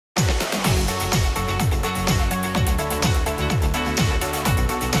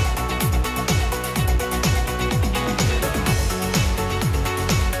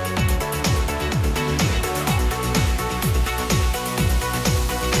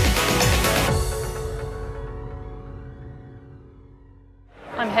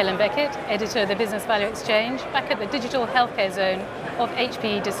Helen Beckett, editor of the Business Value Exchange, back at the Digital Healthcare Zone of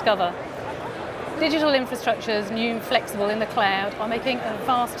HPE Discover. Digital infrastructures, new and flexible in the cloud, are making a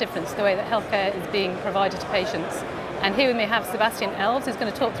vast difference to the way that healthcare is being provided to patients. And here we may have Sebastiaan Alves, who's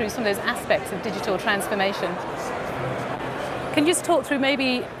going to talk through some of those aspects of digital transformation. Can you just talk through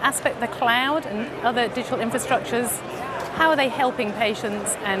maybe the cloud and other digital infrastructures? How are they helping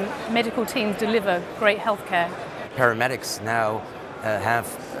patients and medical teams deliver great healthcare? Paramedics now have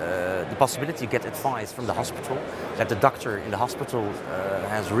the possibility to get advice from the hospital, that the doctor in the hospital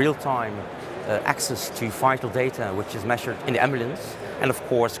has real-time access to vital data which is measured in the ambulance, and of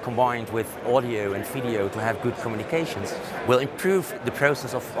course combined with audio and video to have good communications, will improve the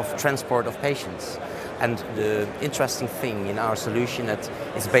process of transport of patients. And the interesting thing in our solution that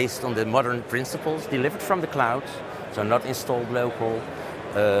is based on the modern principles delivered from the cloud, so not installed local,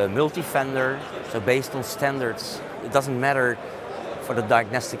 multi-vendor, so based on standards. It doesn't matter for the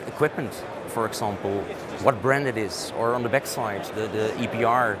diagnostic equipment, for example, what brand it is, or on the backside, the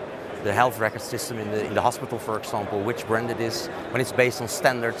EPR, the health record system in the hospital, for example, which brand it is. When it's based on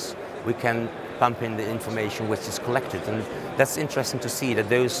standards, we can pump in the information which is collected. And that's interesting to see that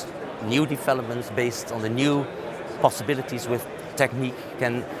those new developments based on the new possibilities with technique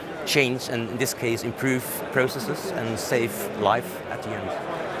can change and in this case improve processes and save life at the end.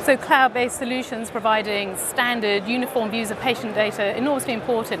 So cloud-based solutions providing standard, uniform views of patient data, enormously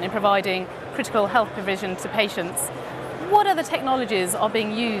important in providing critical health provision to patients. What other technologies are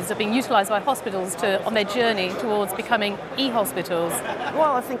being utilised by hospitals on their journey towards becoming e-hospitals?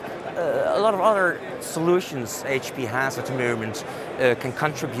 Well, I think a lot of other solutions HP has at the moment can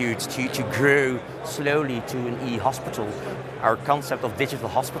contribute to grow slowly to an e-hospital. Our concept of digital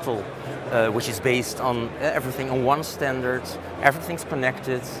hospital, which is based on everything on one standard, everything's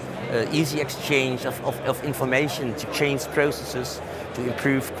connected, easy exchange of information to change processes, to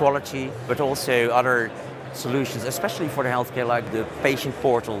improve quality, but also other solutions, especially for the healthcare, like the patient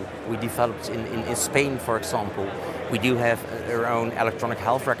portal we developed in Spain, for example. We do have our own electronic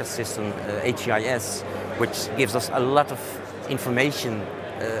health record system, HIS, which gives us a lot of information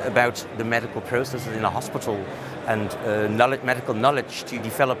about the medical processes in a hospital and medical knowledge to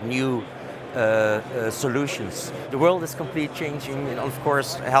develop new solutions. The world is completely changing, and of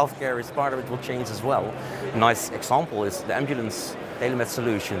course healthcare is part of it, will change as well. A nice example is the ambulance telemed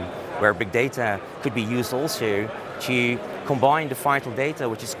solution, where big data could be used also to combine the vital data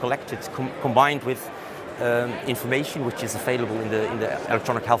which is collected, combined with information which is available in the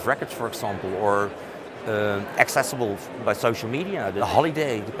electronic health records, for example, or accessible by social media, the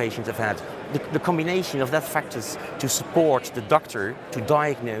holiday the patients have had. The combination of that factors to support the doctor to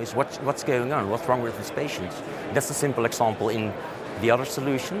diagnose what's going on, what's wrong with this patient. That's a simple example in the other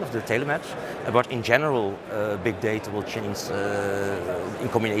solution of the telemed, but in general, big data will change in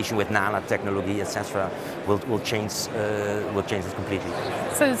combination with nano technology, etc. Will change it completely.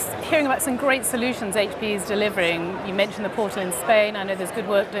 So, hearing about some great solutions HP is delivering. You mentioned the portal in Spain. I know there's good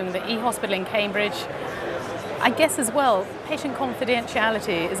work doing the e-hospital in Cambridge. I guess as well, patient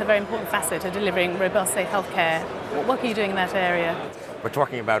confidentiality is a very important facet of delivering robust, safe healthcare. What work are you doing in that area? We're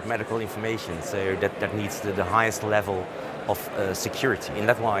talking about medical information, so that needs the highest level of security. In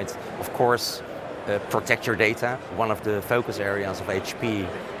that light, of course, protect your data, one of the focus areas of HP.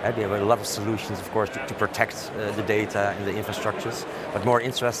 We have a lot of solutions, of course, to protect the data and the infrastructures. But more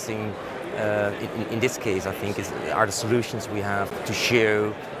interesting in this case, I think, are the solutions we have to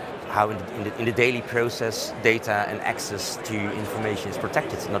show how in the daily process data and access to information is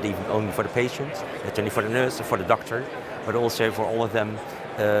protected, not even only for the patient, not only for the nurse or for the doctor, but also for all of them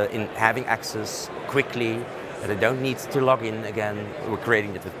in having access quickly. They don't need to log in again. We're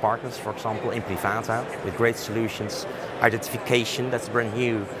creating it with partners, for example, in Privata, with great solutions. Identification, that's brand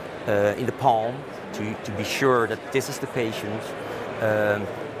new, in the palm, to be sure that this is the patient.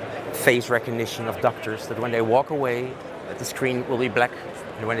 Face recognition of doctors, that when they walk away, the screen will be black,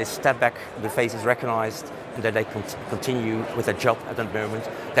 and when they step back, the face is recognized, and that they continue with their job at that moment.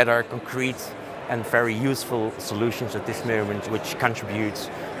 That are concrete and very useful solutions at this moment, which contribute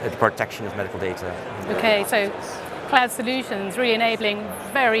to the protection of medical data. Okay, so cloud solutions really enabling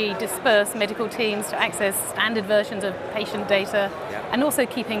very dispersed medical teams to access standard versions of patient data, and also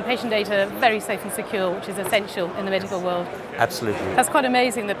keeping patient data very safe and secure, which is essential in the medical world. Absolutely. That's quite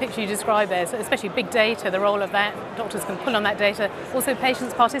amazing, the picture you described there, so especially big data, the role of that. Doctors can pull on that data. Also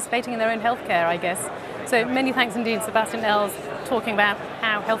patients participating in their own healthcare, I guess. So many thanks indeed, Sebastiaan Alves, talking about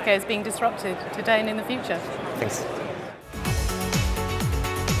how healthcare is being disrupted today and in the future. Thanks.